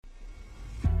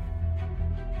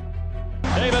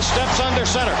Davis steps under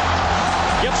center.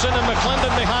 Gibson and McClendon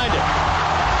behind him.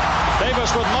 Davis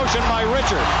with motion by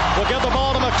Richard. Will give the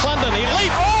ball to McClendon. He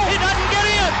leaps. Oh, he doesn't get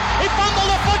in. He fumbled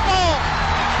the football.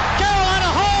 Carolina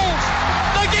holds.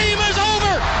 The game is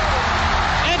over.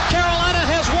 And Carolina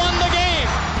has won the game.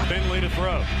 Finley to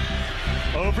throw.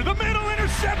 Over the middle,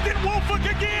 intercepted. Woolfolk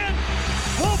again.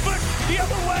 Woolfolk the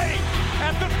other way.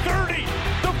 At the 30,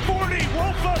 the 40.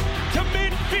 Woolfolk to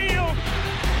midfield.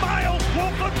 Miles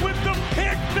Woolfolk with the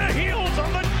pick. The Heels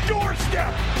on the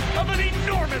doorstep of an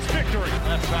enormous victory.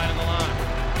 Left side of the line.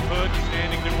 Hood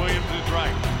standing to Williams'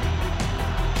 right.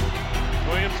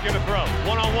 Williams gonna throw.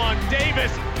 One-on-one.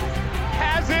 Davis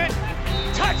has it.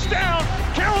 Touchdown.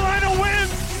 Carolina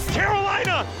wins.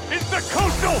 Carolina is the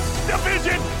Coastal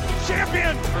Division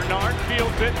champion. Bernard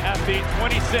fields it at the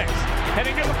 26.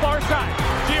 Heading to the far side.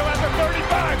 Gio at the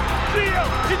 35. Gio,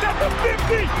 he's at the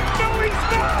 50. No, he's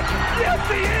not. Yes,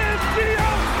 he is.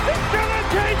 Gio is going to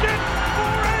take it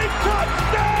for a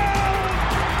touchdown.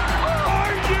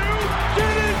 Are you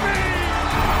kidding me?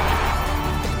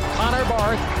 Connor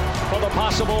Barth for the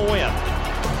possible win.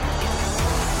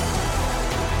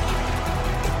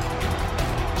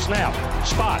 Snap,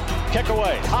 spot, kick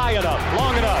away, high enough,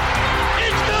 long enough.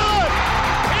 It's good!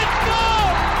 It's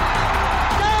good!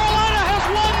 Carolina has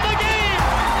won the game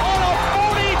on a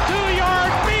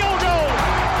 42-yard field goal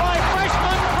by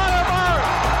freshman Connor Barth.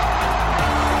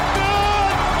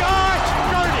 Good gosh,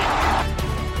 dirty!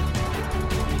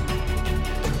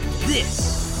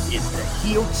 This is the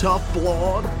Heel Tough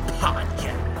Blog Podcast.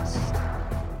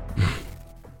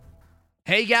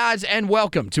 Hey guys, and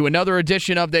welcome to another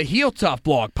edition of the Heel Tough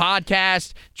Blog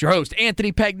Podcast. It's your host,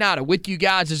 Anthony Pagnotta, with you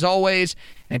guys as always.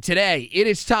 And today, it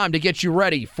is time to get you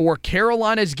ready for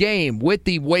Carolina's game with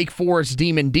the Wake Forest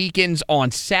Demon Deacons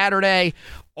on Saturday,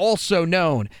 also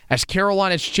known as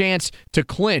Carolina's chance to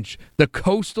clinch the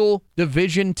Coastal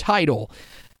Division title.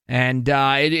 And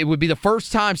it would be the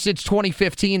first time since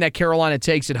 2015 that Carolina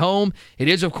takes it home. It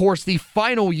is, of course, the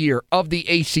final year of the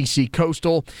ACC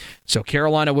Coastal. So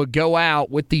Carolina would go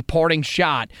out with the parting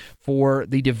shot for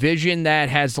the division that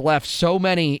has left so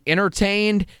many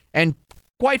entertained and,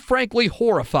 quite frankly,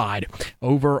 horrified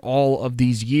over all of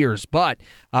these years. But,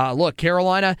 look,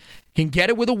 Carolina can get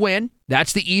it with a win.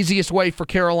 That's the easiest way for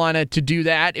Carolina to do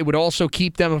that. It would also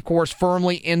keep them, of course,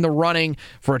 firmly in the running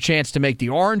for a chance to make the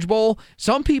Orange Bowl.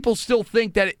 Some people still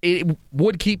think that it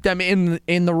would keep them in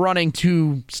the running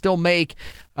to still make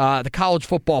the college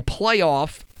football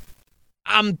playoff.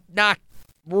 I'm not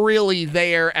really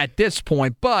there at this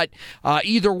point, but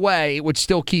either way, it would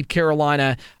still keep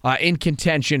Carolina in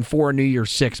contention for a New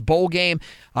Year's Six bowl game.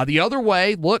 The other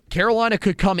way, look, Carolina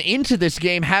could come into this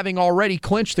game having already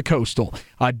clinched the Coastal.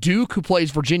 Duke, who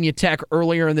plays Virginia Tech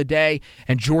earlier in the day,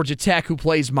 and Georgia Tech, who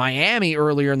plays Miami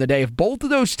earlier in the day. If both of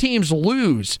those teams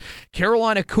lose,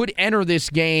 Carolina could enter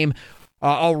this game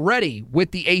already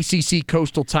with the ACC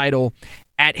Coastal title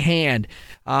at hand.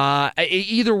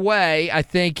 Either way, I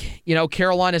think,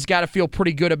 Carolina's got to feel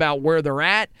pretty good about where they're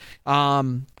at.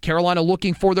 Carolina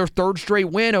looking for their third straight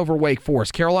win over Wake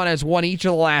Forest. Carolina has won each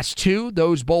of the last two,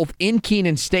 those both in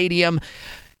Kenan Stadium.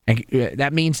 And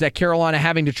that means that Carolina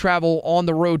having to travel on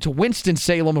the road to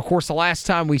Winston-Salem. Of course, the last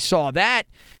time we saw that,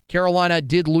 Carolina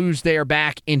did lose there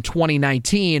back in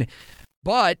 2019.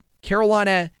 But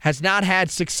Carolina has not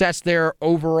had success there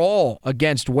overall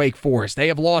against Wake Forest. They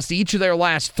have lost each of their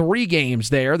last three games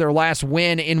there. Their last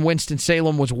win in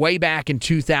Winston-Salem was way back in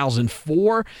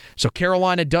 2004. So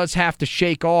Carolina does have to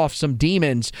shake off some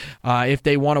demons if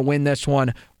they want to win this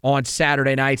one on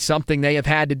Saturday night, something they have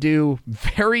had to do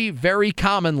very, very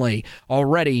commonly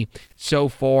already so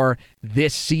far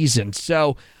this season.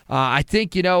 So I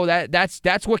think,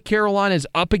 that's what Carolina's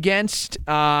up against,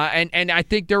 and I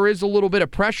think there is a little bit of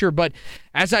pressure. But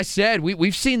as I said,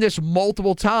 we've seen this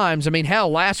multiple times. I mean, hell,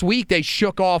 last week they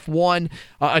shook off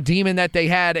a demon that they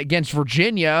had against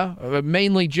Virginia,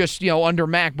 mainly just, under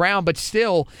Mack Brown, but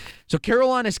still. So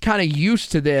Carolina's kind of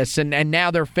used to this, and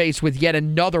now they're faced with yet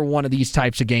another one of these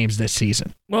types of games this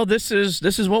season. Well, this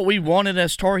is what we wanted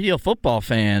as Tar Heel football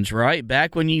fans, right?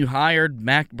 Back when you hired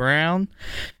Mack Brown,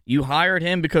 you hired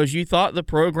him because you thought the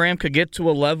program could get to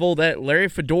a level that Larry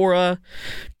Fedora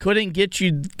couldn't get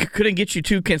you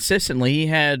to consistently. He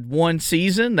had one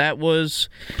season that was,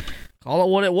 call it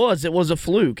what it was. It was a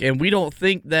fluke, and we don't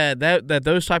think that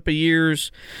those type of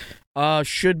years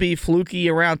should be fluky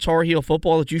around Tar Heel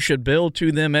football, that you should build to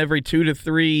them every 2 to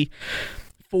 3,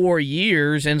 4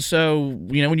 years. And so,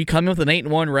 when you come in with an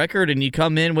 8-1 record and you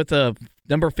come in with a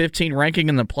number 15 ranking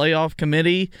in the playoff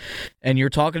committee, and you're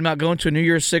talking about going to a New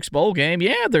Year's Six bowl game,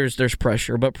 yeah, there's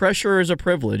pressure, but pressure is a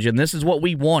privilege, and this is what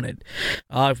we wanted.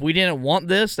 If we didn't want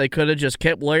this, they could have just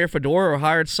kept Larry Fedora or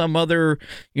hired some other,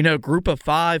 group of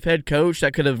 5 head coach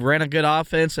that could have ran a good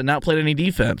offense and not played any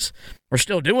defense. We're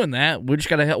still doing that. We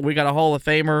got a Hall of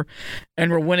Famer,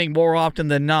 and we're winning more often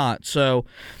than not. So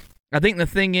I think the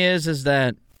thing is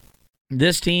that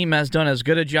this team has done as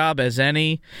good a job as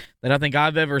any that I think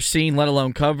I've ever seen, let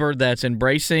alone covered, that's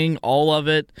embracing all of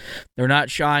it. They're not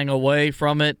shying away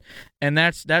from it, and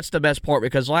that's the best part,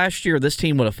 because last year this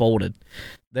team would have folded.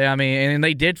 And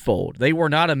they did fold. They were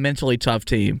not a mentally tough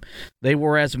team. They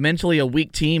were as mentally a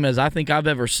weak team as I think I've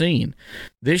ever seen.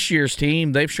 This year's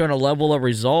team, they've shown a level of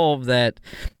resolve that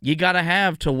you got to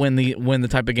have to win the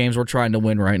type of games we're trying to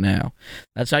win right now.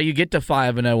 That's how you get to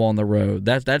 5-0 on the road.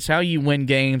 That's how you win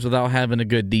games without having a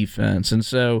good defense. And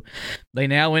so they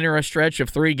now enter a stretch of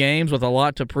 3 games with a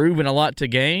lot to prove and a lot to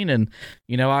gain. And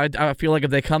I feel like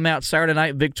if they come out Saturday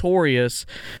night victorious,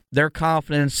 their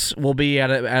confidence will be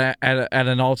at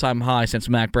an all-time high since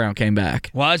Mac Brown came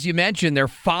back. Well, as you mentioned, they're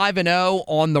 5-0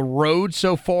 on the road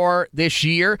so far this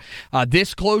year.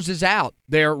 This closes out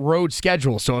their road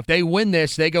schedule. So if they win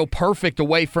this, they go perfect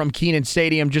away from Kenan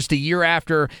Stadium just a year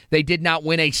after they did not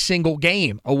win a single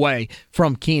game away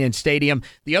from Kenan Stadium.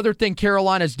 The other thing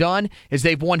Carolina's done is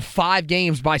they've won 5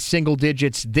 games by single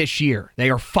digits this year. They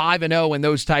are 5-0 in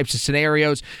those types of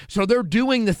scenarios. So they're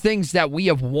doing the things that we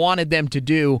have wanted them to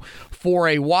do for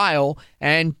a while,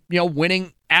 and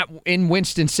winning in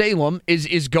Winston-Salem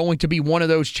is going to be one of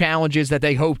those challenges that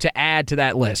they hope to add to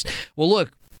that list. Well,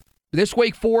 look, this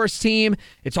Wake Forest team,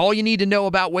 it's all you need to know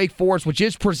about Wake Forest, which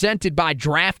is presented by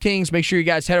DraftKings. Make sure you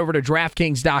guys head over to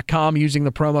DraftKings.com using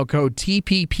the promo code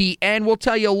TPPN. We'll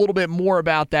tell you a little bit more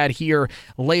about that here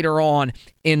later on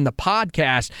in the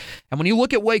podcast. And when you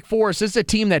look at Wake Forest, this is a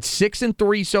team that's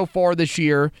 6-3 so far this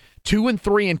year,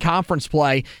 2-3 in conference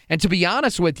play. And to be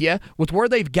honest with you, with where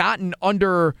they've gotten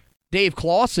under Dave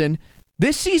Clawson,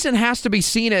 this season has to be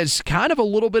seen as kind of a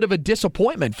little bit of a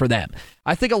disappointment for them.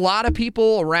 I think a lot of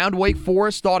people around Wake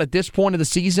Forest thought at this point of the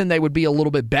season they would be a little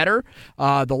bit better.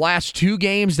 The last 2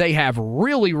 games they have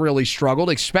really, really struggled,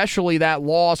 especially that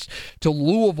loss to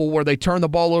Louisville where they turned the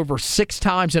ball over 6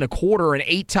 times in a quarter and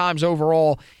 8 times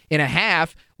overall in a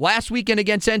half. Last weekend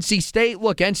against NC State,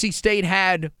 look, NC State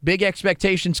had big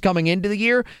expectations coming into the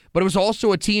year, but it was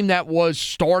also a team that was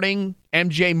starting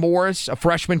MJ Morris, a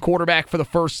freshman quarterback, for the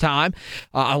first time.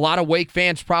 A lot of Wake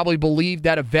fans probably believed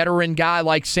that a veteran guy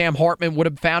like Sam Hartman would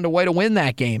have found a way to win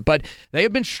that game, but they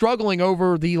have been struggling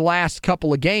over the last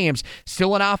couple of games.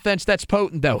 Still an offense that's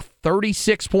potent, though.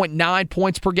 36.9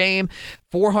 points per game,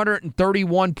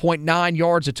 431.9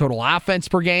 yards of total offense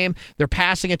per game. Their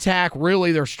passing attack,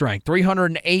 really their strength,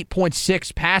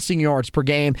 308.6 passing yards per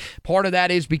game. Part of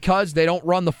that is because they don't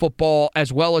run the football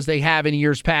as well as they have in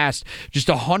years past. Just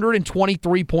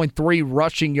 123.3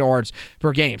 rushing yards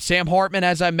per game. Sam Hartman,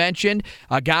 as I mentioned,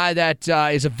 a guy that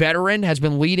is a veteran, has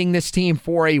been leading this team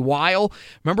for a while.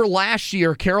 Remember last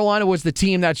year, Carolina was the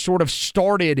team that sort of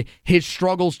started his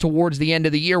struggles towards the end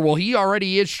of the year. Well, he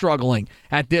already is struggling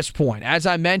at this point. As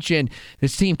I mentioned,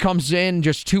 this team comes in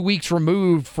just 2 weeks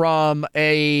removed from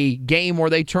a game where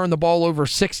they turned the ball over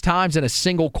 6 times in a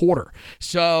single quarter.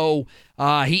 So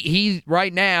he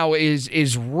right now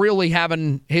is really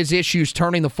having his issues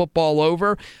turning the football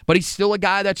over, but he's still a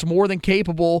guy that's more than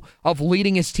capable of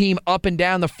leading his team up and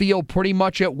down the field pretty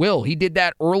much at will. He did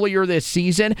that earlier this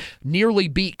season, nearly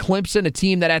beat Clemson, a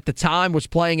team that at the time was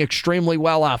playing extremely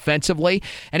well offensively,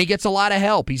 and he gets a lot of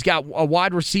help. He's got a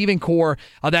wide receiving core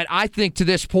that I think to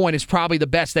this point is probably the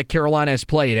best that Carolina has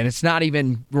played, and it's not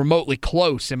even remotely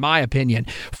close in my opinion.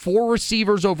 4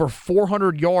 receivers over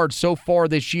 400 yards so far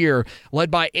this year, led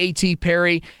by A.T.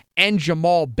 Perry and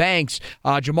Jamal Banks.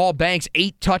 Jamal Banks,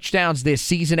 8 touchdowns this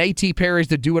season. A.T. Perry's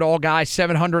the do-it-all guy,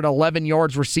 711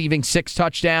 yards receiving, 6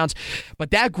 touchdowns.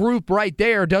 But that group right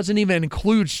there doesn't even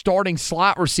include starting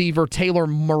slot receiver Taylor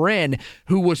Marin,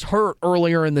 who was hurt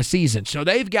earlier in the season. So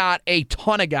they've got a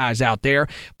ton of guys out there.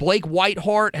 Blake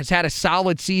Whiteheart has had a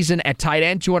solid season at tight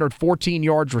end, 214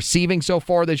 yards receiving so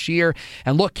far this year.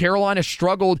 And look, Carolina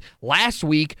struggled last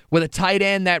week with a tight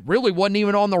end that really wasn't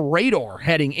even on the radar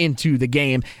heading into the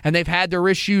game. And they've had their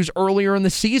issues earlier in the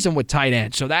season with tight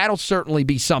ends, so that'll certainly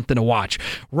be something to watch.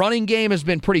 Running game has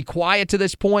been pretty quiet to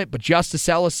this point, but Justice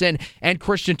Ellison and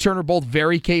Christian Turner, both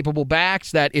very capable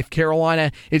backs that if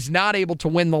Carolina is not able to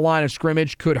win the line of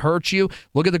scrimmage, could hurt you.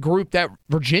 Look at the group that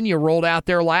Virginia rolled out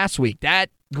there last week. That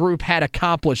group had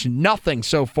accomplished nothing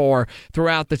so far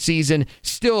throughout the season,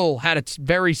 still had a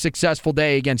very successful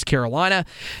day against Carolina.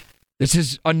 This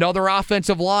is another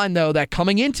offensive line, though, that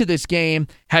coming into this game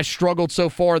has struggled so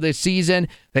far this season.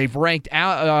 They've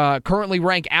currently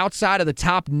ranked outside of the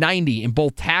top 90 in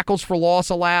both tackles for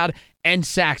loss allowed and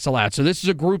sacks allowed. So this is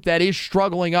a group that is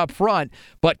struggling up front,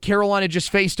 but Carolina just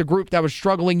faced a group that was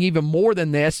struggling even more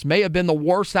than this, may have been the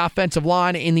worst offensive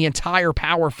line in the entire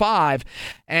Power 5,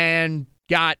 and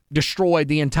got destroyed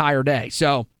the entire day.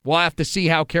 So we'll have to see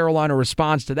how Carolina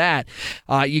responds to that.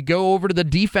 You go over to the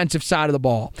defensive side of the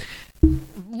ball. A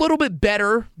little bit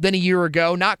better than a year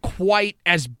ago. Not quite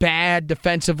as bad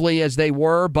defensively as they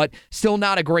were, but still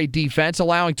not a great defense,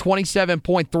 allowing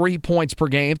 27.3 points per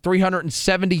game,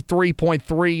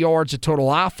 373.3 yards of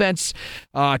total offense,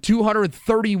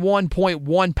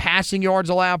 231.1 passing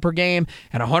yards allowed per game,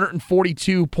 and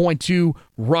 142.2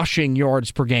 rushing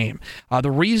yards per game. The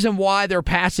reason why their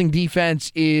passing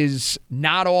defense is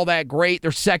not all that great,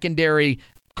 their secondary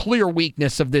clear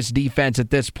weakness of this defense at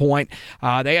this point.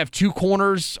 They have two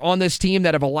corners on this team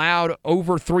that have allowed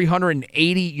over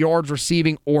 380 yards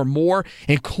receiving or more,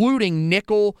 including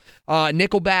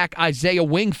nickelback Isaiah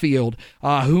Wingfield,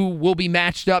 who will be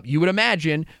matched up, you would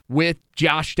imagine, with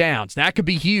Josh Downs. That could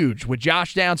be huge. With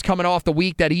Josh Downs coming off the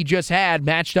week that he just had,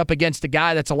 matched up against a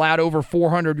guy that's allowed over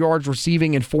 400 yards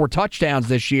receiving and 4 touchdowns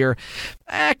this year,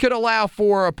 that could allow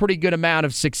for a pretty good amount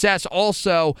of success.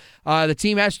 Also, the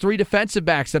team has 3 defensive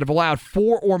backs that have allowed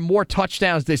 4 or more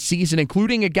touchdowns this season,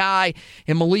 including a guy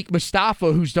in Malik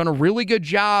Mustafa who's done a really good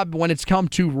job when it's come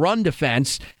to run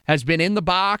defense, has been in the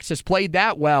box, has played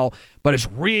that well, but has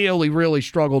really, really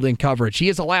struggled in coverage. He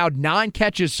has allowed 9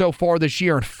 catches so far this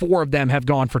year, and 4 of them have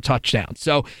gone for touchdowns.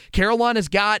 So Carolina's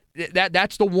got that.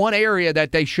 That's the one area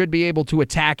that they should be able to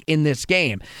attack in this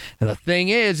game. And the thing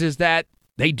is that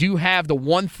they do have the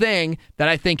one thing that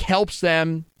I think helps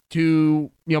them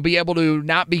to be able to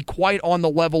not be quite on the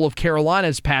level of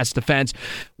Carolina's pass defense,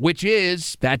 which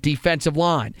is that defensive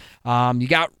line. You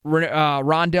got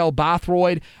Rondell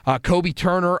Bothroyd, Kobe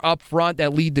Turner up front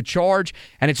that lead the charge,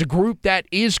 and it's a group that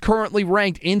is currently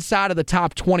ranked inside of the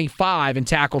top 25 in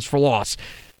tackles for loss.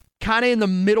 Kind of in the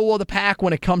middle of the pack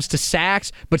when it comes to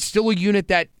sacks, but still a unit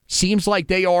that seems like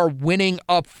they are winning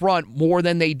up front more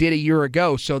than they did a year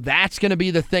ago. So that's going to be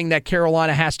the thing that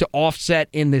Carolina has to offset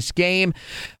in this game.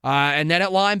 And then at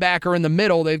linebacker in the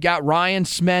middle, they've got Ryan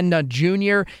Smenda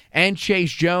Jr. and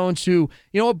Chase Jones, who,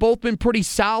 have both been pretty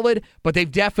solid, but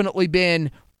they've definitely been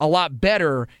a lot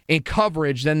better in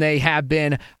coverage than they have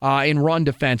been in run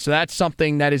defense. So that's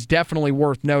something that is definitely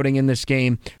worth noting in this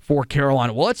game for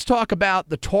Carolina. Well, let's talk about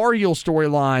the Tar Heel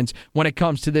storylines when it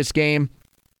comes to this game.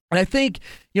 And I think,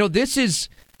 this is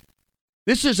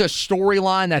a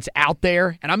storyline that's out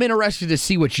there, and I'm interested to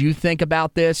see what you think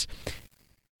about this.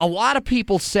 A lot of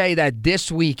people say that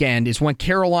this weekend is when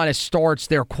Carolina starts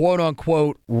their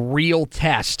quote-unquote real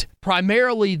test,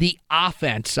 primarily the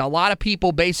offense. A lot of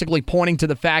people basically pointing to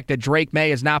the fact that Drake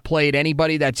May has not played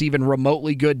anybody that's even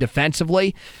remotely good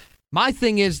defensively. My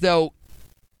thing is, though,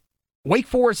 Wake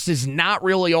Forest is not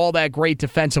really all that great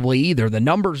defensively either. The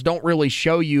numbers don't really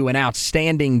show you an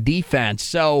outstanding defense.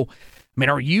 So,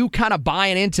 are you kind of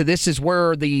buying into this is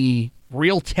where the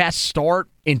real tests start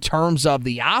in terms of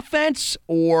the offense,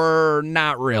 or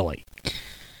not really?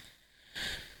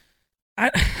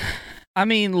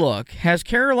 Look, has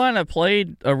Carolina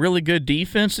played a really good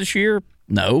defense this year?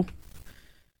 No.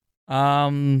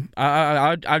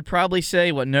 I'd probably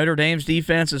say Notre Dame's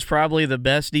defense is probably the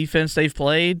best defense they've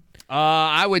played.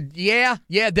 I would, yeah,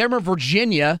 them or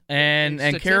Virginia. And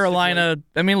Carolina,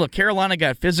 Carolina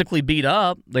got physically beat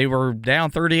up. They were down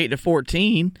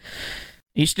 38-14.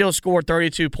 He still scored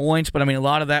 32 points, but, a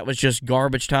lot of that was just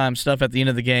garbage time stuff at the end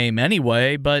of the game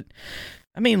anyway. But,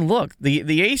 look,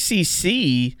 the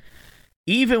ACC,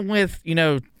 even with,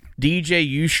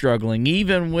 DJU struggling,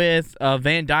 even with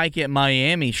Van Dyke at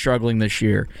Miami struggling this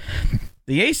year,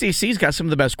 the ACC's got some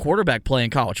of the best quarterback play in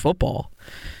college football.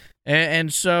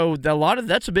 And so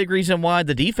that's a big reason why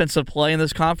the defensive play in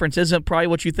this conference isn't probably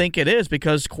what you think it is,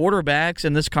 because quarterbacks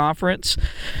in this conference,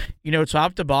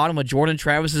 top to bottom, what Jordan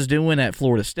Travis is doing at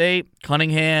Florida State,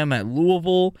 Cunningham at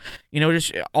Louisville,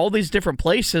 just all these different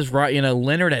places, right?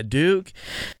 Leonard at Duke,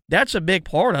 that's a big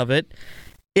part of it.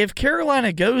 If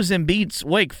Carolina goes and beats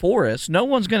Wake Forest, no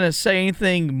one's going to say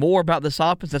anything more about this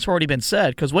offense that's already been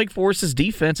said, because Wake Forest's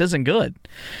defense isn't good.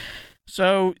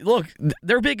 So, look,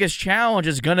 their biggest challenge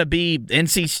is going to be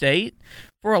NC State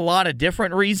for a lot of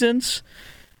different reasons.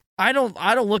 I don't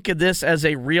look at this as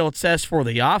a real test for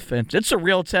the offense. It's a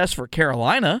real test for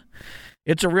Carolina.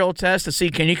 It's a real test to see,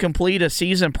 can you complete a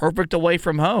season perfect away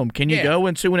from home? Can you go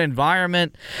into an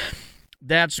environment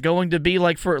that's going to be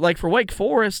like for Wake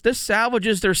Forest, this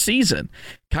salvages their season.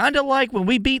 Kind of like when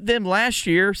we beat them last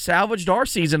year, salvaged our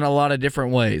season in a lot of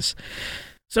different ways.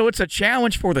 So it's a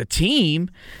challenge for the team.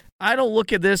 I don't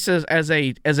look at this as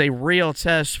a real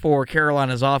test for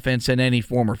Carolina's offense in any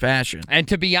form or fashion. And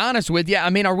to be honest with you, I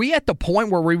mean, are we at the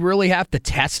point where we really have to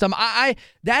test them?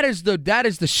 That is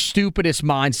the stupidest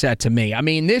mindset to me. I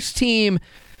mean, this team,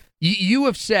 you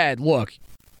have said, look,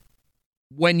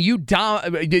 when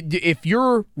if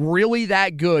you're really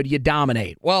that good, you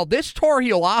dominate. Well, this Tar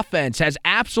Heel offense has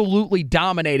absolutely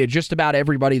dominated just about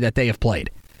everybody that they have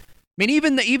played. I mean,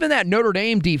 even that Notre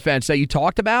Dame defense that you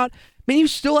talked about, I mean, you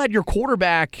still had your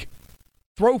quarterback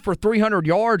throw for 300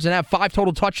 yards and have 5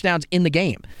 total touchdowns in the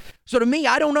game. So to me,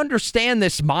 I don't understand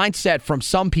this mindset from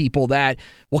some people that,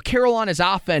 well, Carolina's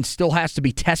offense still has to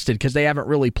be tested because they haven't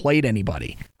really played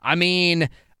anybody. I mean,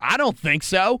 I don't think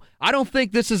so. I don't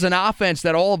think this is an offense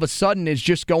that all of a sudden is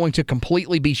just going to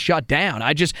completely be shut down.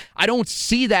 I don't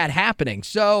see that happening.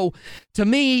 So to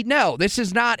me, no, this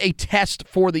is not a test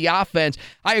for the offense.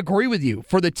 I agree with you.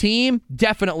 For the team,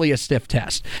 definitely a stiff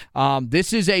test.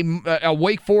 This is a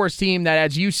Wake Forest team that,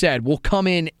 as you said, will come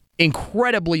in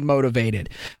incredibly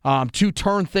motivated to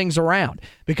turn things around.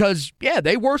 Because, yeah,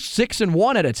 they were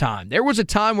 6-1 at a time. There was a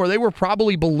time where they were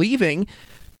probably believing,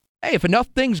 hey, if enough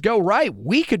things go right,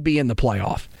 we could be in the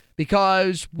playoff,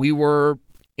 because we were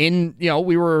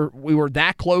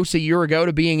that close a year ago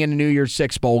to being in a New Year's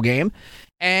Six bowl game.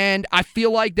 And I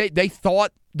feel like they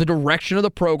thought the direction of the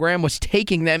program was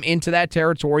taking them into that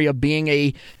territory of being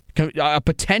a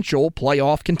potential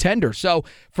playoff contender. So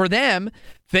for them,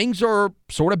 things are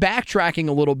sort of backtracking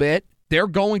a little bit. They're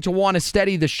going to want to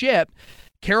steady the ship.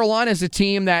 Carolina is a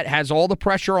team that has all the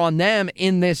pressure on them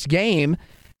in this game.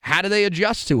 How do they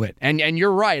adjust to it? And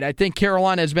you're right. I think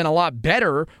Carolina has been a lot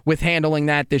better with handling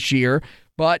that this year.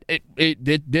 But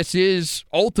this is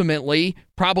ultimately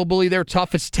probably their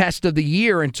toughest test of the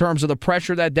year in terms of the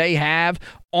pressure that they have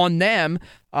on them,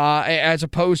 as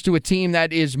opposed to a team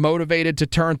that is motivated to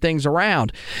turn things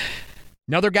around.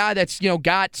 Another guy that's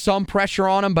got some pressure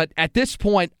on him, but at this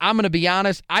point, I'm going to be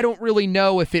honest, I don't really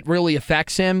know if it really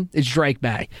affects him, is Drake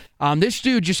May. This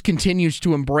dude just continues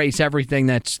to embrace everything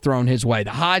that's thrown his way.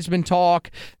 The Heisman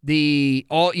talk, the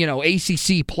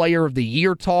ACC Player of the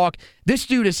Year talk. This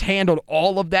dude has handled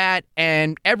all of that,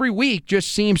 and every week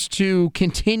just seems to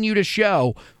continue to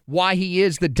show why he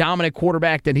is the dominant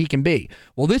quarterback that he can be.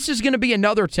 Well, this is going to be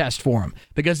another test for him,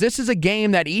 because this is a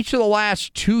game that each of the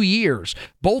last 2 years,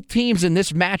 both teams in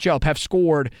this matchup have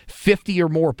scored 50 or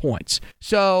more points.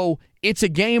 So it's a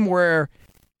game where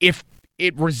if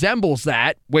it resembles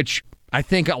that, which I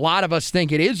think a lot of us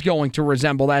think it is going to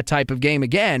resemble that type of game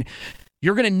again,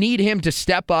 you're going to need him to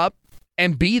step up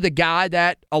and be the guy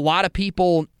that a lot of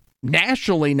people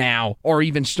nationally now are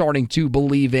even starting to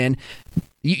believe in.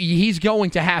 He's going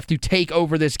to have to take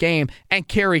over this game and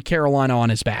carry Carolina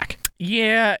on his back.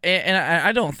 Yeah, and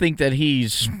I don't think that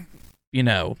he's,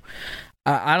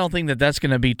 I don't think that that's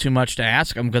going to be too much to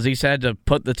ask him, because he's had to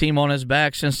put the team on his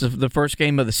back since the first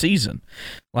game of the season.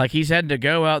 Like, he's had to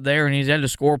go out there and he's had to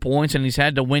score points and he's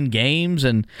had to win games.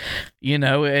 And,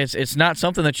 it's not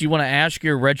something that you want to ask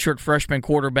your redshirt freshman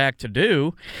quarterback to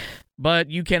do.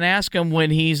 But you can ask him when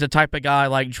he's the type of guy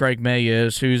like Drake May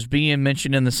is, who's being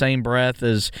mentioned in the same breath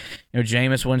as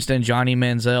Jameis Winston, Johnny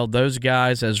Manziel, those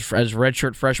guys as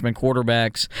redshirt freshman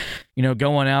quarterbacks,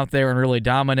 going out there and really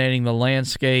dominating the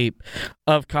landscape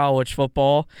of college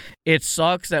football. It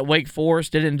sucks that Wake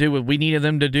Forest didn't do what we needed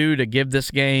them to do to give this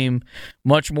game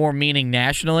much more meaning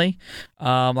nationally.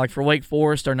 Like for Wake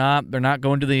Forest, they're not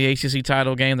going to the ACC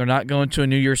title game. They're not going to a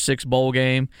New Year's Six bowl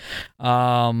game.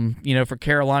 For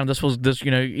Carolina, this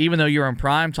even though you're in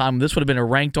prime time, this would have been a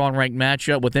ranked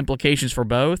matchup with implications for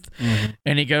both. Mm-hmm.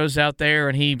 And he goes out there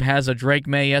and he has a Drake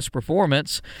May-esque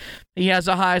performance. He has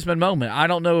a Heisman moment. I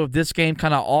don't know if this game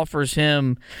kind of offers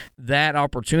him that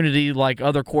opportunity like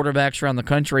other quarterbacks around the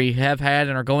country have had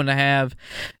and are going to have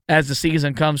as the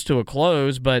season comes to a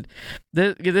close. But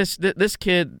this kid's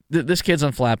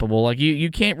unflappable. Like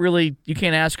you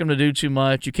can't ask him to do too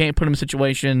much. You can't put him in a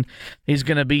situation he's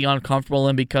going to be uncomfortable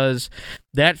in, because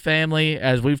that family,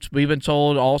 as we've been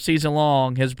told all season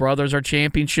long, his brothers are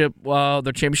championship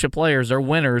players. They're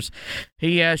winners.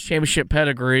 He has championship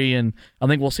pedigree, and I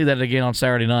think we'll see that again on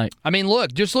Saturday night. I mean,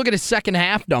 just look at his second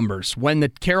half numbers when the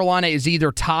Carolina is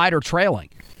either tied or trailing.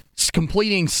 It's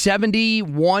completing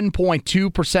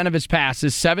 71.2% of his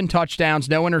passes, 7 touchdowns,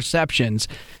 no interceptions,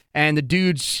 and the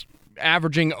dude's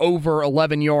averaging over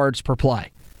 11 yards per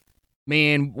play.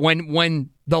 Man,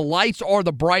 when the lights are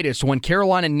the brightest when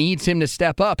Carolina needs him to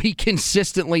step up. He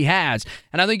consistently has.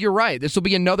 And I think you're right. This will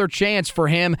be another chance for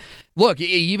him. Look,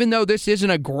 even though this isn't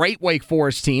a great Wake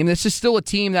Forest team, this is still a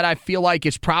team that I feel like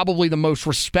is probably the most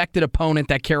respected opponent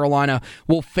that Carolina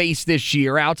will face this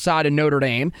year outside of Notre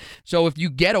Dame. So if you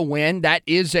get a win, that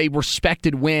is a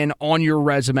respected win on your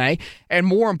resume. And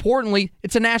more importantly,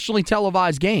 it's a nationally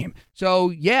televised game. So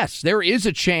yes, there is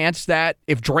a chance that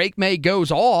if Drake May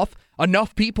goes off,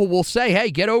 enough people will say,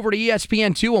 hey, get over to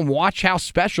ESPN2 and watch how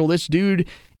special this dude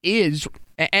is.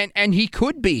 And he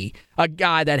could be a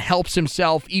guy that helps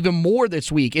himself even more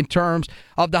this week in terms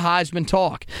of the Heisman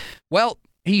talk. Well,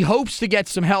 he hopes to get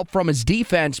some help from his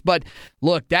defense, but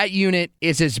look, that unit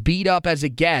is as beat up as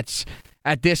it gets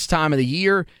at this time of the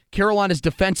year. Carolina's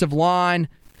defensive line,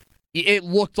 it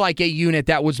looked like a unit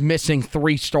that was missing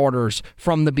 3 starters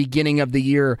from the beginning of the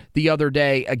year the other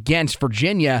day against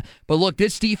Virginia. But look,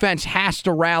 this defense has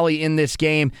to rally in this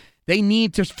game. They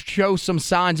need to show some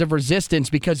signs of resistance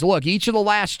because, look, each of the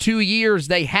last 2 years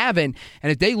they haven't.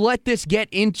 And if they let this get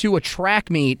into a track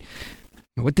meet,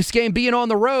 with this game being on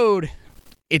the road,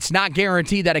 it's not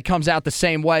guaranteed that it comes out the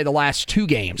same way the last 2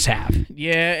 games have.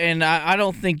 Yeah, and I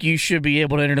don't think you should be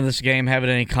able to enter this game having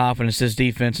any confidence this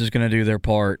defense is going to do their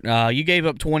part. You gave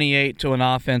up 28 to an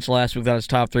offense last week without its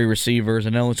top 3 receivers,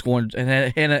 and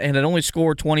it only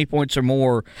scored 20 points or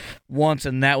more once,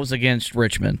 and that was against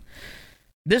Richmond.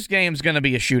 This game's going to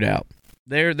be a shootout.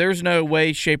 There's no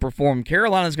way, shape, or form.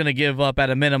 Carolina's going to give up at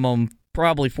a minimum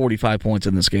probably 45 points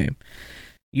in this game.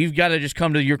 You've got to just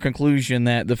come to your conclusion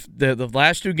that the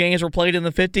last 2 games were played in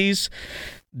the 50s.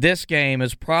 This game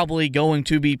is probably going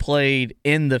to be played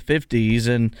in the 50s,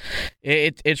 and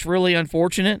it's really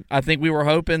unfortunate. I think we were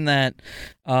hoping that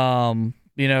when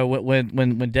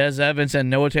Des Evans and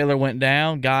Noah Taylor went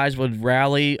down, guys would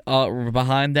rally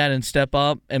behind that and step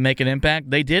up and make an impact.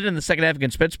 They did in the second half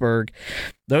against Pittsburgh.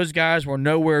 Those guys were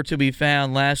nowhere to be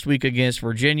found last week against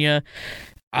Virginia.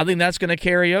 I think that's going to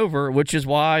carry over, which is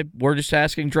why we're just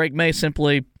asking Drake May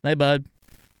simply, hey, bud,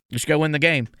 just go win the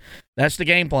game. That's the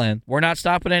game plan. We're not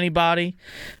stopping anybody.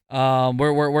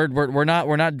 We're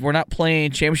not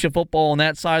playing championship football on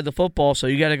that side of the football, so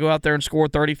you got to go out there and score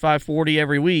 35, 40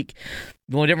 every week.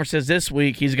 The only difference is this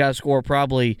week he's got to score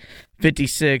probably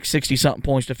 56, 60-something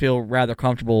points to feel rather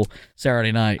comfortable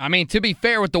Saturday night. I mean, to be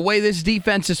fair, with the way this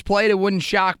defense is played, it wouldn't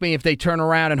shock me if they turn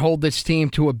around and hold this team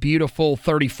to a beautiful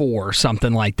 34 or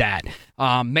something like that.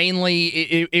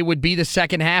 Mainly, it would be the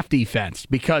second half defense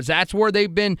because that's where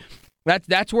they've been.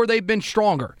 That's where they've been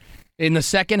stronger. In the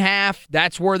second half,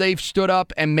 that's where they've stood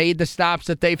up and made the stops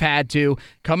that they've had to.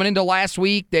 Coming into last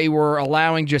week, they were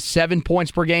allowing just 7 points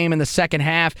per game in the second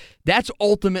half. That's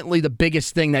ultimately the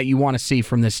biggest thing that you want to see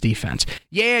from this defense.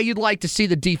 Yeah, you'd like to see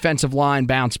the defensive line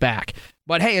bounce back.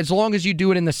 But hey, as long as you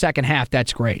do it in the second half,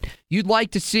 that's great. You'd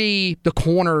like to see the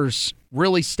corners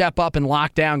really step up and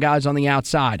lock down guys on the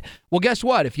outside. Well, guess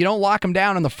what? If you don't lock them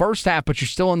down in the first half, but you're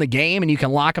still in the game and you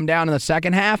can lock them down in the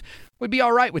second half, we'd be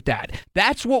all right with that.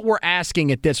 That's what we're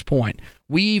asking at this point.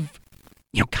 We've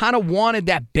kind of wanted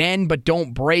that bend but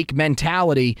don't break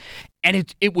mentality,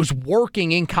 and it was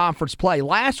working in conference play.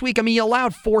 Last week, you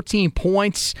allowed 14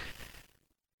 points,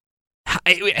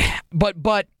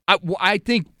 but I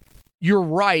think you're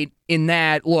right in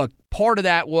that, look, part of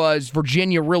that was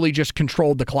Virginia really just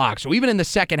controlled the clock. So even in the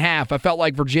second half, I felt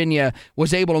like Virginia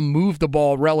was able to move the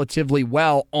ball relatively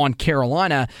well on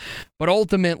Carolina. But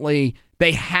ultimately,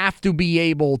 they have to be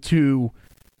able to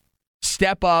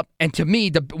step up. And to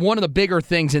me, one of the bigger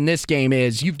things in this game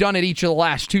is you've done it each of the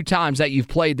last 2 times that you've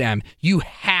played them. You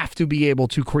have to be able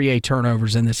to create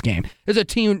turnovers in this game. There's a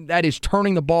team that is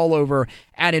turning the ball over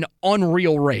at an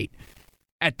unreal rate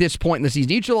at this point in the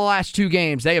season. Each of the last 2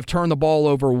 games, they have turned the ball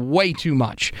over way too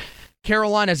much.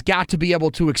 Carolina's got to be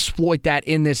able to exploit that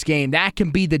in this game. That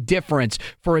can be the difference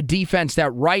for a defense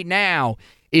that right now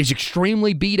is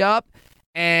extremely beat up.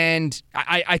 And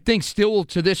I think still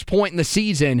to this point in the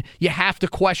season, you have to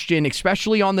question,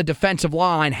 especially on the defensive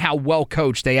line, how well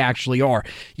coached they actually are.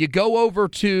 You go over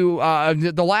to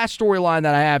the last storyline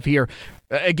that I have here.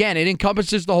 Again, it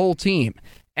encompasses the whole team.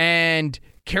 And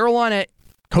Carolina,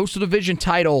 Coastal Division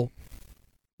title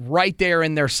right there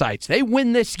in their sights. They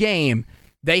win this game,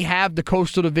 they have the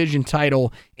Coastal Division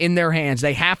title in their hands.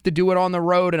 They have to do it on the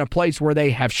road in a place where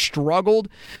they have struggled.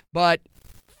 But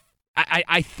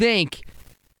I think,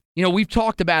 we've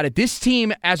talked about it. This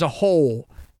team as a whole,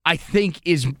 I think,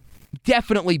 is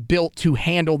definitely built to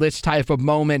handle this type of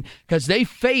moment because they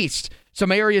faced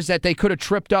some areas that they could have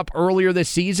tripped up earlier this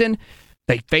season.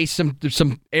 They faced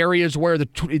some areas where the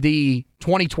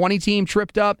 2020 team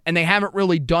tripped up, and they haven't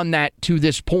really done that to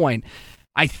this point.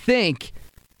 I think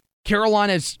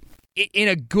Carolina's in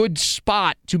a good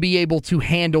spot to be able to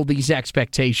handle these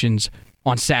expectations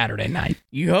on Saturday night.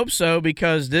 You hope so,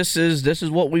 because this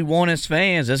is what we want as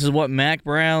fans. This is what Mack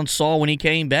Brown saw when he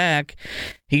came back.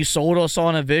 He sold us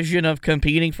on a vision of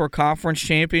competing for conference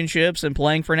championships and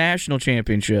playing for national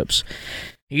championships.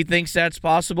 He thinks that's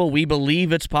possible. We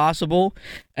believe it's possible.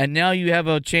 And now you have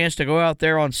a chance to go out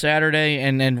there on Saturday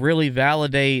and really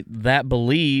validate that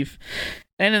belief,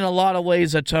 and in a lot of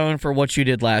ways atone for what you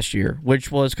did last year,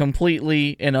 which was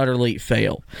completely and utterly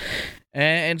fail.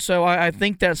 And so I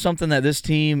think that's something that this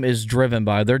team is driven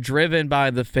by. They're driven by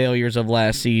the failures of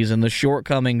last season, the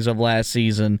shortcomings of last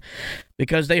season,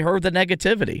 because they heard the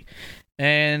negativity.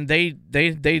 And they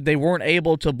weren't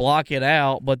able to block it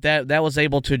out, but that was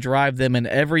able to drive them in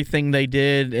everything they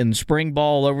did in spring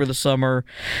ball over the summer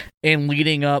and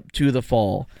leading up to the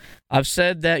fall. I've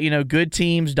said that, good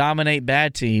teams dominate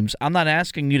bad teams. I'm not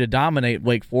asking you to dominate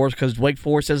Wake Forest, because Wake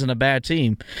Forest isn't a bad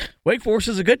team. Wake Forest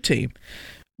is a good team.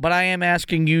 But I am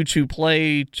asking you to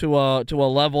play to a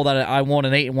level that I want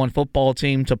an 8-1 football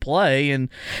team to play, and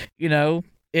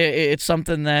it's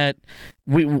something that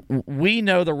we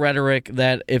know the rhetoric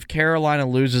that if Carolina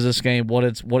loses this game,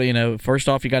 first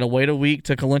off, you got to wait a week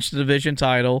to clinch the division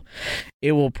title.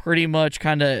 It will pretty much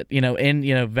kind of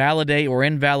validate or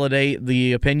invalidate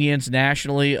the opinions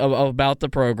nationally about the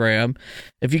program.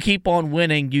 If you keep on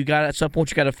winning, at some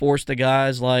point you got to force the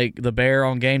guys like the Bear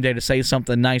on game day to say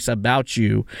something nice about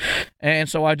you. And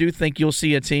so I do think you'll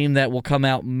see a team that will come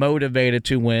out motivated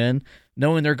to win,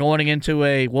 knowing they're going into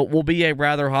what will be a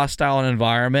rather hostile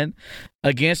environment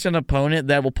against an opponent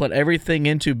that will put everything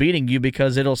into beating you,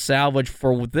 because it'll salvage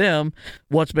for them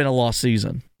what's been a lost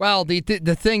season. Well, the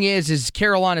thing is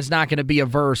Carolina's not going to be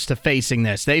averse to facing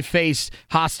this. They've faced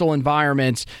hostile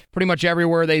environments pretty much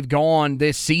everywhere they've gone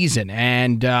this season.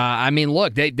 And,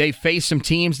 look, they faced some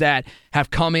teams that have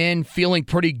come in feeling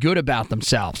pretty good about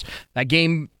themselves. That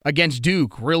game against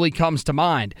Duke really comes to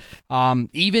mind.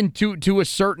 Even to a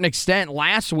certain extent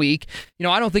last week,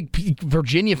 I don't think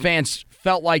Virginia fans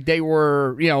felt like they were,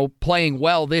 playing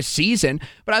well this season.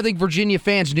 But I think Virginia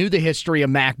fans knew the history of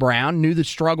Mack Brown, knew the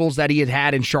struggles that he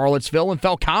had in Charlottesville, and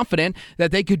felt confident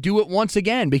that they could do it once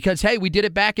again because, hey, we did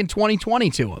it back in 2020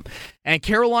 to him. And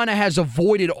Carolina has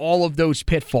avoided all of those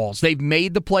pitfalls. They've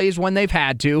made the plays when they've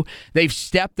had to. They've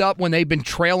stepped up when they've been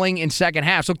trailing in second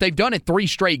half. So they've done it 3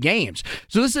 straight games.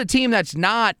 So this is a team that's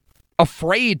not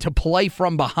afraid to play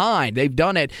from behind. They've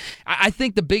done it. I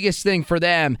think the biggest thing for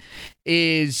them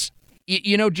is,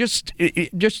 just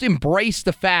embrace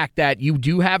the fact that you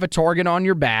do have a target on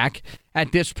your back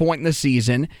at this point in the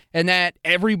season, and that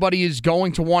everybody is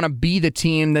going to want to be the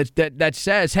team that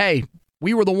says, hey,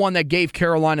 we were the one that gave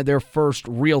Carolina their first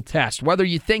real test. Whether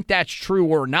you think that's true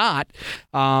or not,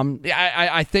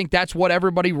 I think that's what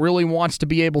everybody really wants to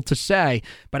be able to say.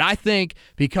 But I think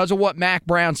because of what Mack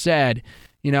Brown said,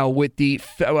 with the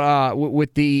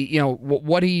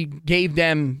what he gave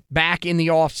them back in the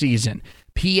offseason,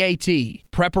 PAT,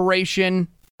 preparation,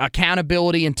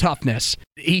 accountability, and toughness.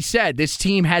 He said this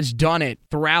team has done it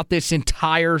throughout this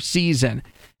entire season,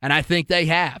 and I think they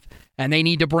have. And they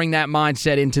need to bring that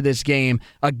mindset into this game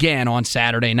again on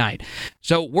Saturday night.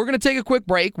 So we're going to take a quick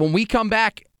break. When we come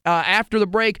back after the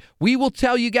break, we will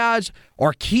tell you guys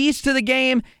our keys to the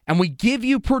game, and we give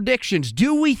you predictions.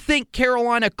 Do we think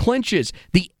Carolina clinches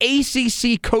the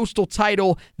ACC Coastal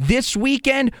title this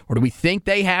weekend, or do we think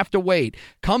they have to wait?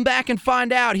 Come back and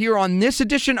find out here on this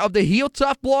edition of the Heel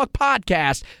Tough Blog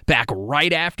Podcast, back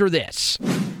right after this.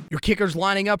 Your kicker's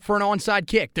lining up for an onside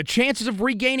kick. The chances of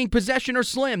regaining possession are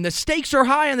slim. The stakes are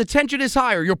high and the tension is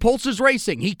higher. Your pulse is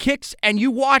racing. He kicks and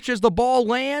you watch as the ball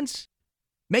lands.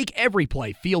 Make every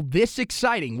play feel this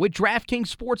exciting with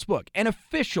DraftKings Sportsbook, an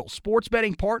official sports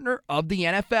betting partner of the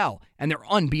NFL, and their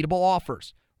unbeatable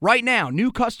offers. Right now,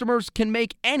 new customers can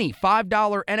make any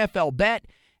 $5 NFL bet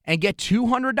and get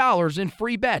 $200 in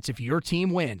free bets if your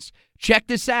team wins. Check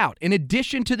this out. In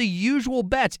addition to the usual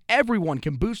bets, everyone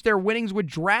can boost their winnings with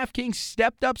DraftKings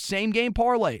stepped-up same-game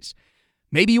parlays.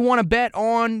 Maybe you want to bet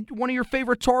on one of your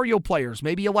favorite Tar Heel players.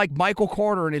 Maybe you like Michael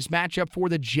Carter and his matchup for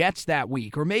the Jets that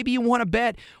week. Or maybe you want to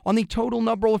bet on the total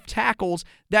number of tackles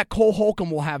that Cole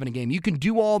Holcomb will have in a game. You can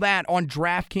do all that on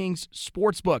DraftKings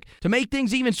Sportsbook. To make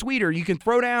things even sweeter, you can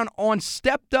throw down on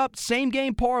stepped-up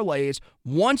same-game parlays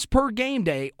once per game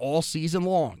day all season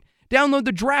long. Download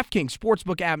the DraftKings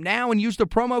Sportsbook app now and use the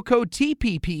promo code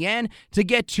TPPN to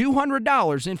get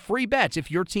 $200 in free bets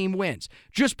if your team wins.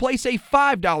 Just place a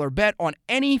 $5 bet on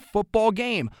any football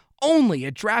game, only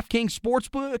at DraftKings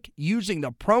Sportsbook using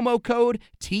the promo code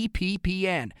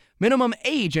TPPN. Minimum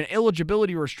age and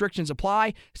eligibility restrictions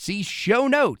apply. See show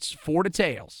notes for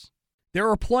details. There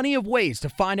are plenty of ways to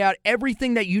find out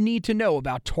everything that you need to know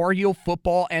about Tar Heel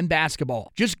football and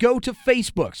basketball. Just go to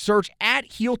Facebook, search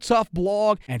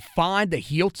 @HeelToughBlog, and find the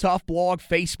Heel Tough Blog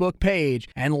Facebook page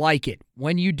and like it.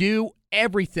 When you do,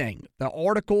 everything, the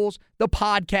articles, the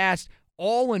podcast,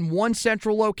 all in one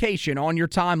central location on your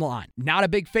timeline. Not a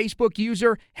big Facebook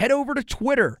user? Head over to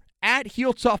Twitter.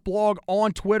 @HeelToughBlog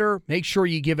on Twitter. Make sure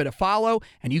you give it a follow,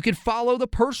 and you can follow the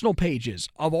personal pages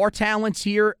of our talents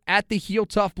here at the Heel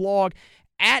Tough Blog,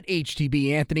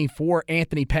 @HTB Anthony for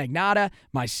Anthony Pagnotta,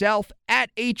 myself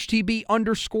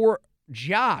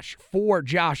 @HTB_Josh for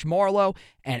Josh Marlowe,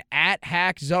 and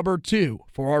 @HackZubbard2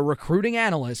 for our recruiting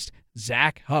analyst,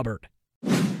 Zach Hubbard.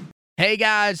 Hey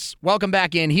guys, welcome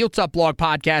back in. Heel Tough Blog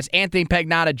Podcast. Anthony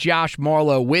Pagnotta, Josh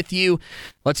Marlowe with you.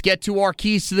 Let's get to our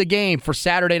keys to the game for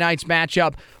Saturday night's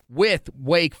matchup with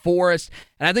Wake Forest.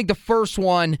 And I think the first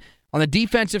one, on the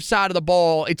defensive side of the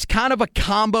ball, it's kind of a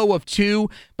combo of two,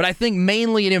 but I think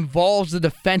mainly it involves the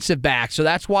defensive back. So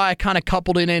that's why I kind of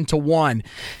coupled it into one.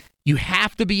 You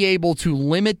have to be able to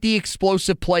limit the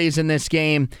explosive plays in this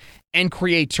game and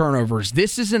create turnovers.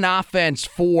 This is an offense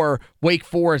for Wake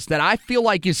Forest that I feel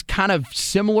like is kind of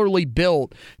similarly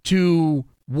built to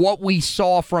what we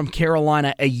saw from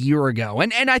Carolina a year ago.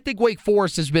 And I think Wake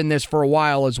Forest has been this for a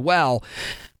while as well.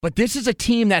 But this is a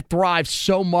team that thrives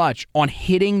so much on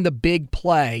hitting the big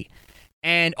play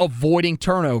and avoiding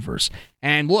turnovers.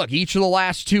 And look, each of the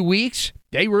last 2 weeks,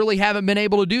 they really haven't been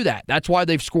able to do that. That's why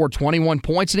they've scored 21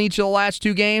 points in each of the last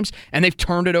 2 games, and they've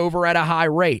turned it over at a high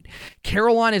rate.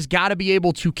 Carolina's got to be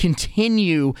able to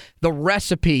continue the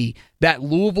recipe that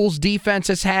Louisville's defense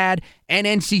has had and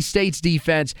NC State's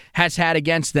defense has had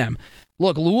against them.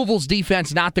 Look, Louisville's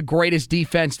defense, not the greatest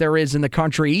defense there is in the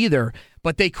country either,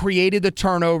 but they created the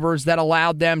turnovers that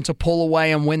allowed them to pull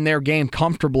away and win their game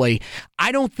comfortably.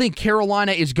 I don't think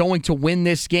Carolina is going to win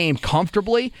this game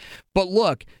comfortably, but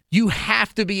look, you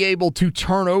have to be able to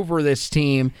turn over this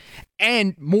team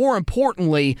and, more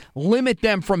importantly, limit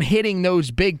them from hitting those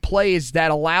big plays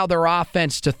that allow their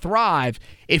offense to thrive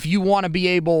if you want to be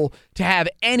able to have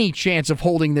any chance of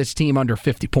holding this team under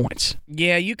 50 points.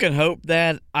 Yeah, you can hope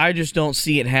that. I just don't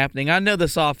see it happening. I know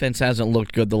this offense hasn't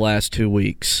looked good the last 2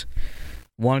 weeks.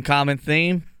 One common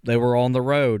theme, they were on the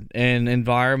road in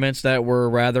environments that were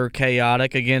rather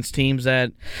chaotic against teams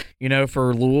that,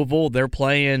 for Louisville, they've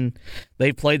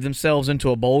played themselves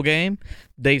into a bowl game.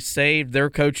 They saved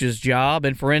their coach's job.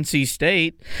 And for NC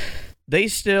State, they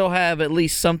still have at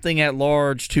least something at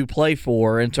large to play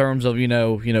for in terms of,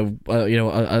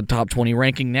 a top 20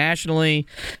 ranking nationally,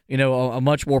 a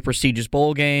much more prestigious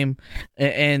bowl game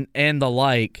and the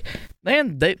like.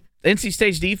 Man, NC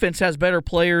State's defense has better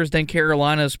players than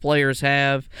Carolina's players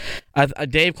have.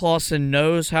 Dave Clawson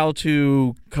knows how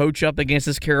to coach up against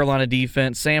this Carolina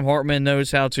defense. Sam Hartman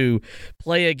knows how to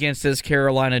play against this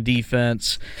Carolina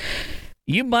defense.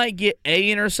 You might get a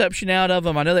interception out of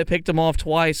them. I know they picked them off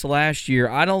twice last year.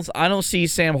 I don't see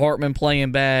Sam Hartman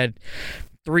playing bad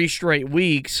 3 straight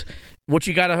weeks. What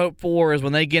you got to hope for is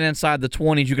when they get inside the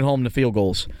 20s, you can hold them to field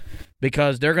goals,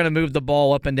 because they're going to move the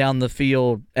ball up and down the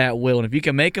field at will. And if you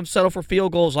can make them settle for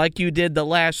field goals like you did the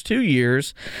last 2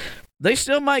 years, they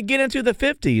still might get into the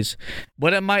 50s,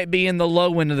 but it might be in the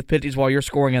low end of the 50s while you're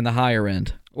scoring in the higher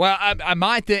end. Well,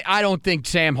 I don't think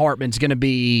Sam Hartman's going to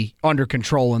be under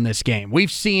control in this game.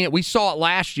 We've seen it. We saw it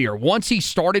last year. Once he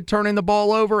started turning the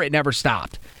ball over, it never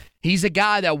stopped. He's a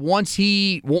guy that once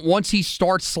he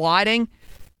starts sliding,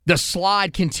 the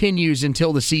slide continues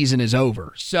until the season is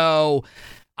over. So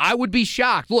I would be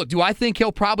shocked. Look, do I think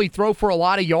he'll probably throw for a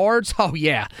lot of yards? Oh,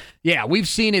 yeah. Yeah, we've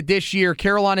seen it this year.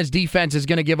 Carolina's defense is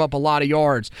going to give up a lot of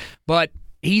yards. But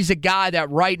he's a guy that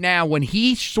right now, when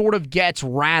he sort of gets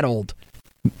rattled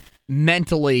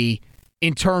mentally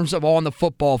in terms of on the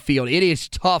football field, it is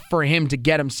tough for him to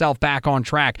get himself back on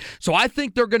track. So I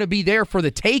think they're going to be there for the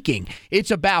taking.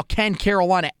 It's about, can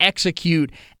Carolina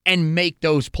execute and make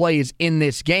those plays in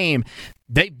this game?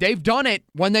 They've done it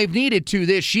when they've needed to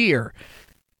this year.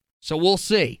 So we'll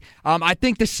see. I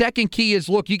think the second key is,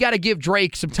 look, you got to give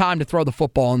Drake some time to throw the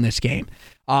football in this game.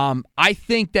 I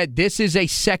think that this is a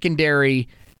secondary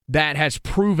that has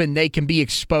proven they can be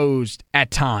exposed at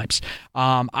times.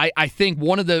 I think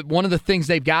one of the things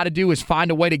they've got to do is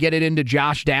find a way to get it into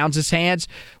Josh Downs' hands,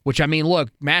 which, I mean, look,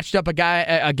 matched up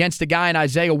against a guy in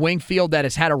Isaiah Wingfield that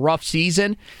has had a rough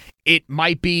season, it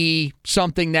might be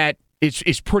something that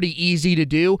is pretty easy to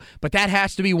do, but that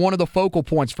has to be one of the focal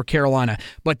points for Carolina.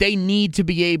 But they need to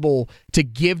be able to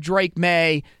give Drake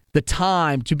May the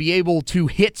time to be able to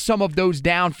hit some of those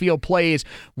downfield plays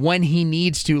when he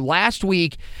needs to. Last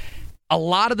week, a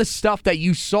lot of the stuff that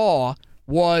you saw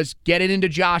was get it into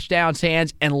Josh Downs'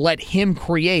 hands and let him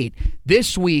create.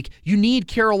 This week, you need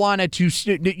Carolina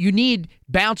you need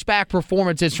bounce-back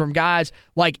performances from guys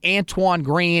like Antoine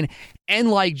Green and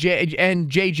like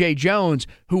J.J. Jones,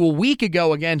 who a week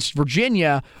ago against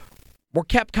Virginia were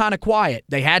kept kind of quiet.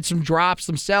 They had some drops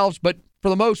themselves, but for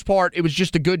the most part, it was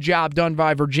just a good job done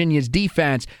by Virginia's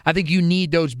defense. I think you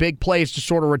need those big plays to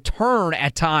sort of return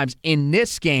at times in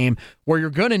this game where you're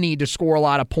going to need to score a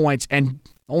lot of points, and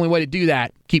the only way to do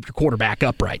that, keep your quarterback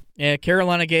upright. Yeah,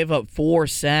 Carolina gave up 4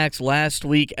 sacks last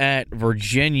week at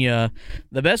Virginia.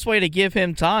 The best way to give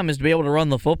him time is to be able to run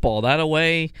the football. That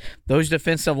way, those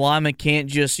defensive linemen can't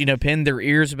just, pin their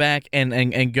ears back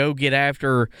and go get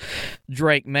after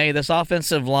Drake May. This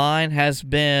offensive line has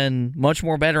been much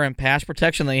more better in pass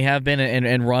protection than they have been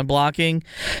in run blocking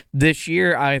this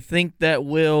year. I think that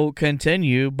will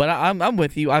continue, but I'm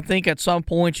with you. I think at some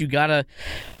point you got to –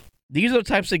 these are the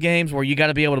types of games where you got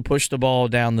to be able to push the ball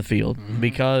down the field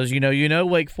because you know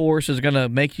Wake Forest is going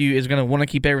to want to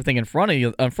keep everything in front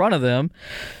of them,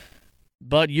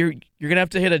 but you're going to have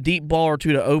to hit a deep ball or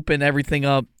two to open everything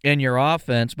up in your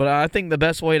offense. But I think the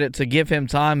best way to give him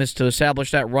time is to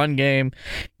establish that run game,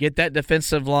 get that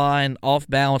defensive line off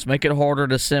balance, make it harder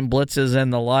to send blitzes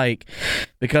and the like,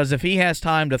 because if he has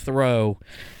time to throw,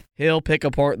 he'll pick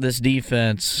apart this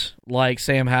defense like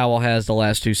Sam Howell has the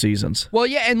last 2 seasons. Well,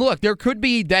 yeah, and look, there could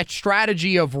be that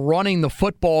strategy of running the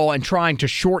football and trying to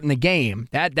shorten the game.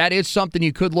 That is something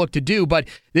you could look to do, but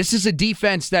this is a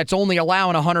defense that's only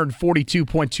allowing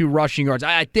 142.2 rushing yards.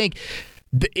 I think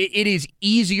it is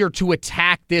easier to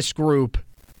attack this group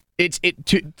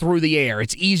through the air.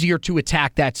 It's easier to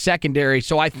attack that secondary,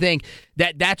 so I think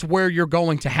that's where you're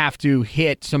going to have to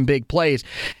hit some big plays.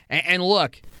 And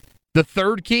look, the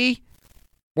third key,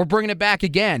 we're bringing it back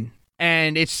again,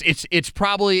 and it's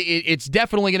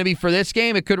definitely going to be for this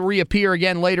game. It could reappear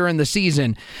again later in the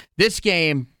season. This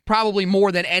game, probably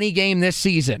more than any game this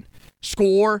season,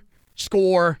 score,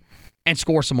 and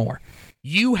score some more.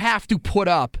 You have to put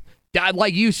up,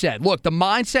 like you said, look, the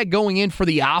mindset going in for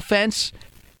the offense,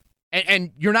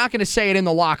 and you're not going to say it in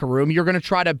the locker room. You're going to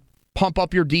try to pump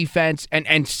up your defense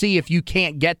and see if you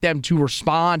can't get them to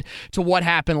respond to what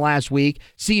happened last week.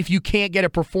 See if you can't get a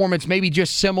performance maybe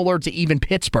just similar to even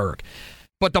Pittsburgh.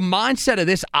 But the mindset of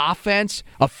this offense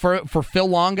for Phil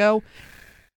Longo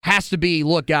has to be,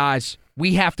 look, guys,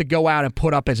 we have to go out and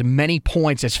put up as many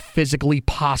points as physically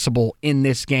possible in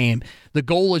this game. The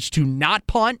goal is to not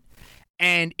punt,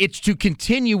 and it's to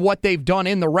continue what they've done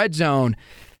in the red zone.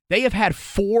 They have had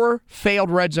 4 failed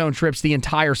red zone trips the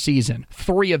entire season.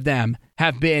 3 of them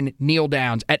have been kneel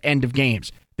downs at end of games.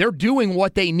 They're doing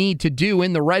what they need to do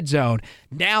in the red zone.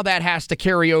 Now that has to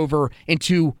carry over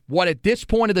into what at this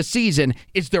point of the season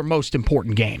is their most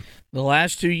important game. The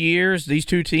last 2 years, these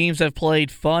two teams have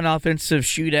played fun offensive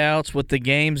shootouts with the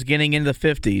games getting into the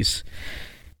 50s.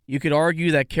 You could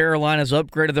argue that Carolina's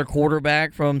upgraded their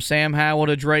quarterback from Sam Howell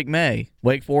to Drake May.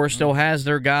 Wake Forest still has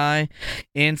their guy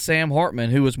in Sam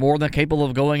Hartman, who is more than capable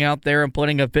of going out there and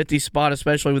putting a 50 spot,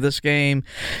 especially with this game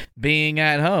being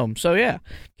at home. So, yeah,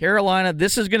 Carolina,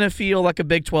 this is going to feel like a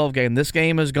Big 12 game. This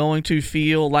game is going to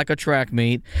feel like a track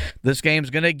meet. This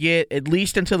game's going to get at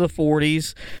least into the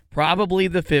 40s, probably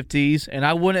the 50s, and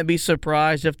I wouldn't be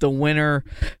surprised if the winner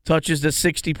touches the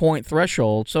 60-point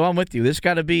threshold. So I'm with you. This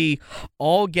got to be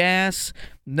all gas,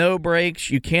 no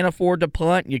breaks. You can't afford to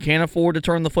punt. You can't afford to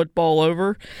turn the football over.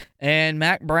 And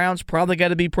Mac Brown's probably got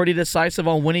to be pretty decisive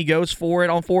on when he goes for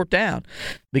it on 4th down,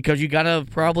 because you got to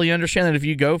probably understand that if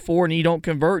you go for it and you don't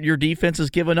convert, your defense is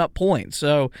giving up points.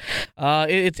 So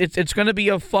it's going to be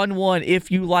a fun one if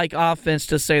you like offense,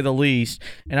 to say the least.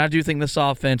 And I do think this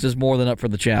offense is more than up for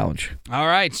the challenge. All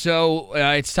right, so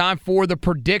it's time for the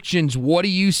predictions. What do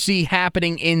you see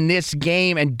happening in this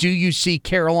game, and do you see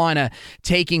Carolina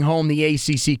taking home the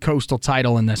ACC Coastal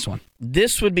title in this one?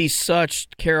 This would be such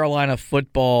Carolina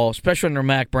football, especially under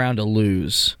Mac Brown, to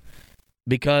lose,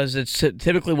 because it's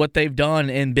typically what they've done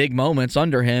in big moments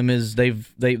under him is they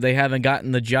haven't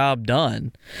gotten the job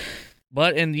done.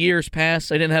 But in years past,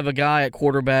 they didn't have a guy at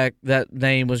quarterback. That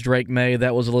name was Drake May.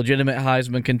 That was a legitimate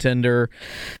Heisman contender.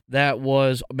 That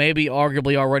was maybe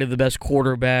arguably already the best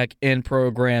quarterback in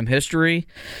program history.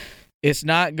 It's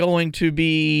not going to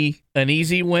be an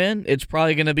easy win. It's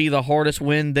probably going to be the hardest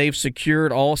win they've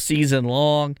secured all season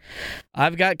long.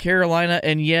 I've got Carolina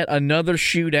in yet another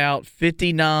shootout,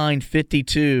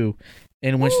 59-52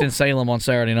 in Winston-Salem on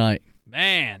Saturday night.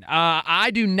 Man, I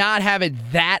do not have it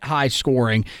that high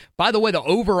scoring. By the way, the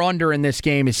over-under in this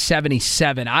game is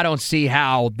 77. I don't see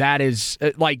how that is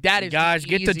that is. Guys,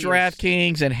 get to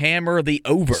DraftKings and hammer the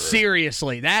over.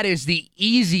 Seriously, that is the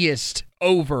easiest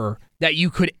over that you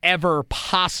could ever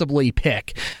possibly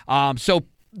pick. So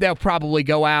they'll probably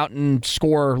go out and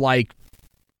score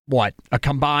a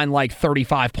combined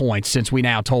 35 points, since we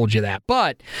now told you that.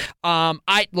 But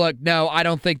I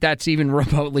don't think that's even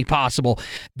remotely possible.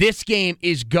 This game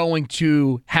is going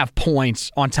to have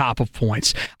points on top of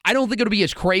points. I don't think it'll be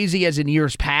as crazy as in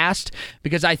years past,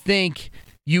 because I think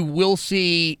you will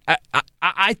see,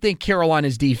 I think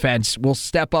Carolina's defense will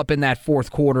step up in that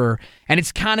fourth quarter, and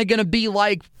it's kind of going to be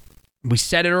like, we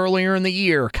said it earlier in the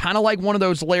year, kind of like one of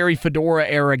those Larry Fedora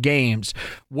era games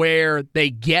where they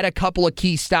get a couple of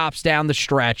key stops down the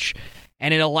stretch,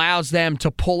 and it allows them to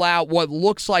pull out what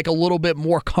looks like a little bit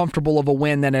more comfortable of a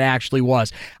win than it actually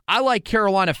was. I like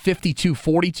Carolina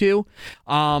 52-42.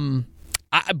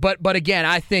 But again,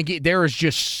 I think there is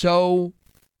just so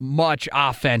much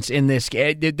offense in this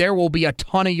game. There will be a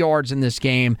ton of yards in this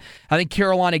game. I think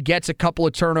Carolina gets a couple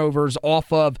of turnovers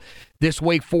off of this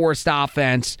Wake Forest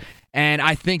offense, and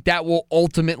I think that will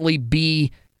ultimately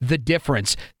be the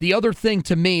difference. The other thing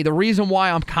to me, the reason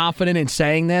why I'm confident in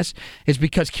saying this is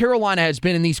because Carolina has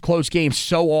been in these close games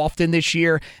so often this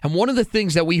year, and one of the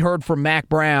things that we heard from Mack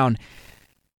Brown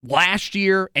last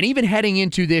year and even heading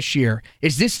into this year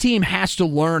is this team has to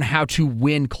learn how to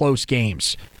win close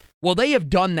games. Well, they have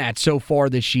done that so far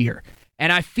this year,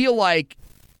 and I feel like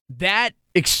that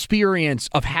experience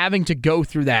of having to go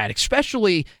through that,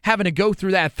 especially having to go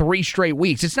through that 3 straight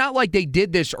weeks. It's not like they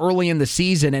did this early in the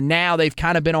season and now they've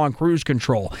kind of been on cruise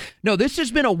control. No, this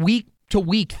has been a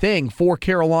week-to-week thing for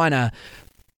Carolina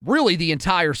really the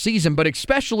entire season, but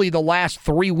especially the last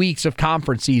 3 weeks of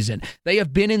conference season. They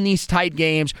have been in these tight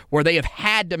games where they have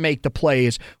had to make the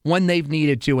plays when they've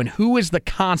needed to, and who is the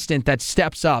constant that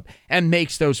steps up and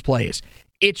makes those plays?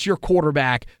 It's your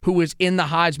quarterback, who is in the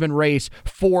Heisman race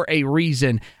for a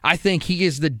reason. I think he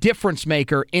is the difference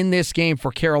maker in this game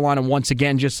for Carolina once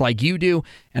again, just like you do,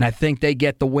 and I think they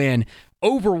get the win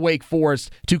over Wake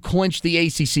Forest to clinch the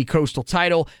ACC Coastal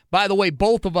title. By the way,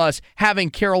 both of us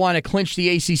having Carolina clinch the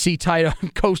ACC title,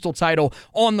 Coastal title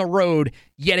on the road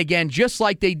yet again, just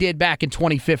like they did back in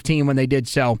 2015 when they did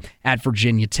so at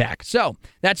Virginia Tech. So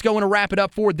that's going to wrap it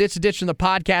up for this edition of the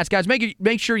podcast. Guys,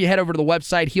 make sure you head over to the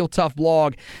website,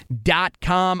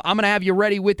 HeelToughBlog.com. I'm going to have you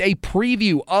ready with a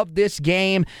preview of this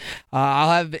game. I'll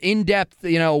have in-depth,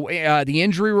 the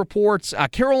injury reports.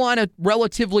 Carolina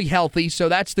relatively healthy, so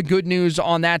that's the good news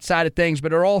on that side of things,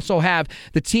 but it'll also have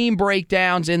the team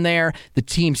breakdowns in there, the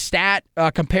team stat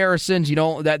comparisons.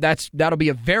 That'll be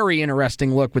a very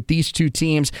interesting look with these two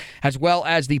teams, as well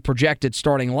as the projected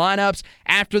starting lineups.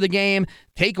 After the game,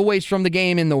 takeaways from the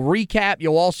game in the recap.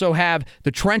 You'll also have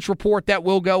the trench report that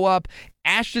will go up.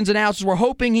 Ashton's analysis, we're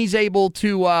hoping he's able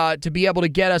to be able to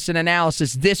get us an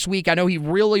analysis this week. I know he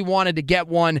really wanted to get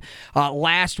one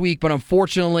last week, but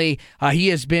unfortunately he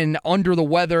has been under the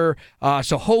weather,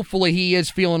 so hopefully he is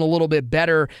feeling a little bit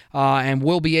better and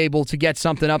we'll be able to get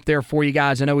something up there for you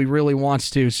guys. I know he really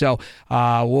wants to, so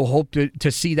we'll hope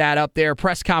to see that up there.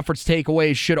 Press conference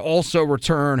takeaways should also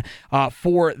return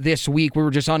for this week. We were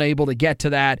just unable to get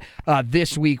to that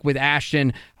this week with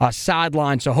Ashton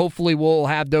sideline, so hopefully we'll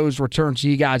have those return to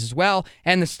you guys as well,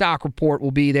 and the stock report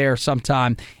will be there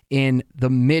sometime in the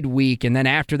midweek. And then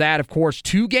after that, of course,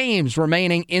 2 games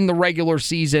remaining in the regular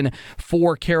season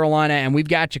for Carolina, and we've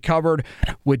got you covered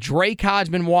with Drake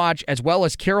Heisman Watch, as well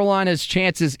as Carolina's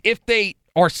chances, if they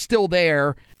are still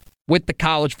there, with the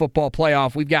college football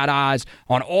playoff. We've got eyes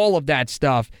on all of that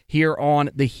stuff here on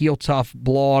the Heel Tough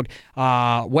blog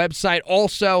website.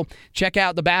 Also, check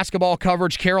out the basketball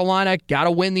coverage. Carolina got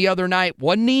a win the other night.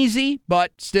 Wasn't easy,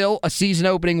 but still a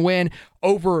season-opening win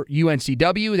over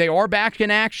UNCW. They are back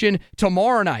in action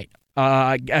tomorrow night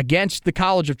against the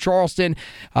College of Charleston.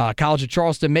 College of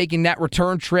Charleston making that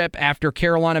return trip after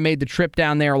Carolina made the trip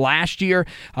down there last year.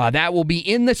 That will be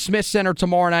in the Smith Center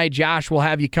tomorrow night. Josh will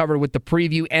have you covered with the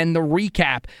preview and the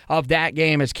recap of that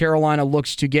game as Carolina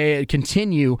looks to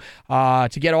continue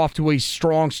to get off to a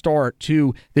strong start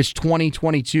to this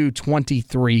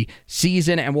 2022-23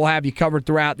 season, and we'll have you covered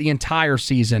throughout the entire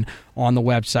season on the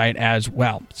website as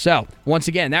well. So, once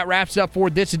again, that wraps up for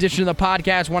this edition of the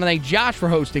podcast. I want to thank Josh for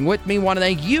hosting with me. I want to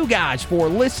thank you guys for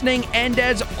listening. And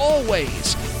as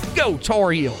always, go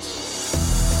Tar Heels.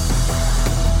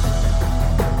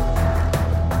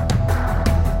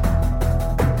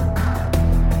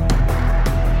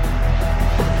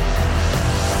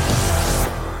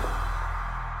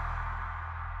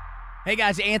 Hey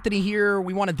guys, Anthony here.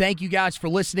 We want to thank you guys for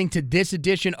listening to this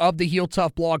edition of the Heel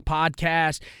Tough Blog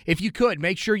podcast. If you could,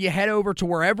 make sure you head over to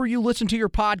wherever you listen to your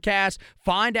podcast,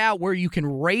 find out where you can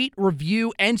rate,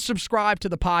 review, and subscribe to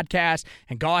the podcast,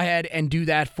 and go ahead and do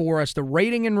that for us. The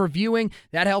rating and reviewing,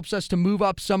 that helps us to move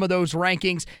up some of those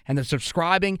rankings, and the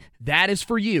subscribing, that is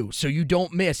for you, so you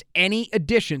don't miss any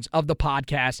editions of the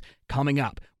podcast coming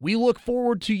up. We look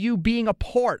forward to you being a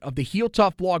part of the Heel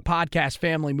Tough Blog podcast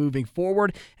family moving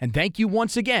forward, and thank you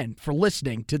once again for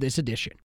listening to this edition.